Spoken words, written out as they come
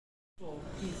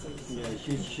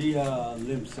she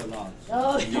limps a lot.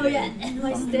 Oh yeah, and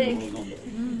my stick.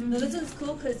 Mm-hmm. No, this one's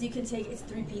cool because you can take it's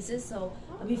 3 pieces. So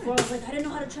before I was like, I didn't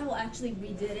know how to travel. I actually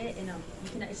redid it, and you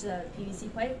can it's a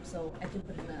PVC pipe, so I can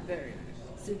put it in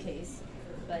a suitcase.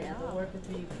 But yeah, the work with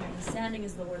 3D printing, the sanding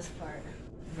is the worst part.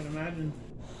 I can imagine.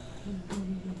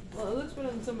 Well, it looks better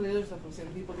than some of the other stuff I'm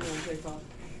seeing people do on TikTok.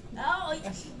 Oh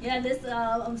yeah, this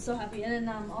I'm so happy, and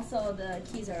then also the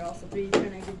keys are also 3D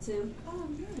printed too. Oh,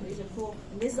 nice. These are cool.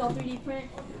 And this is all 3D print.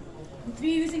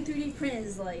 Using 3D print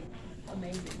is like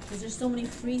amazing because there's so many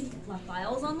free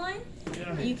files online.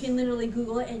 Yeah. You can literally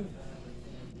Google it and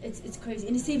it's crazy,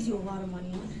 and it saves you a lot of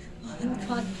money on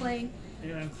cosplaying.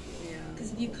 Yeah.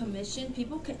 Because if you commission,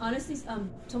 people can honestly,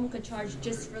 someone could charge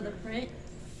just for the print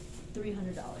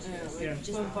 $300. Yeah,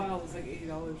 just one file is like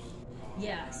 $80.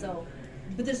 Yeah, so,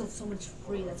 but there's so much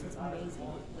free. That's what's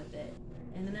amazing with it.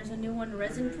 And then there's a new one,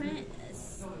 resin print.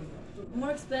 It's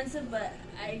more expensive, but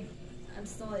I'm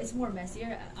still. It's more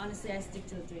messier. Honestly, I stick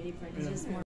to the 3D print. It's just more.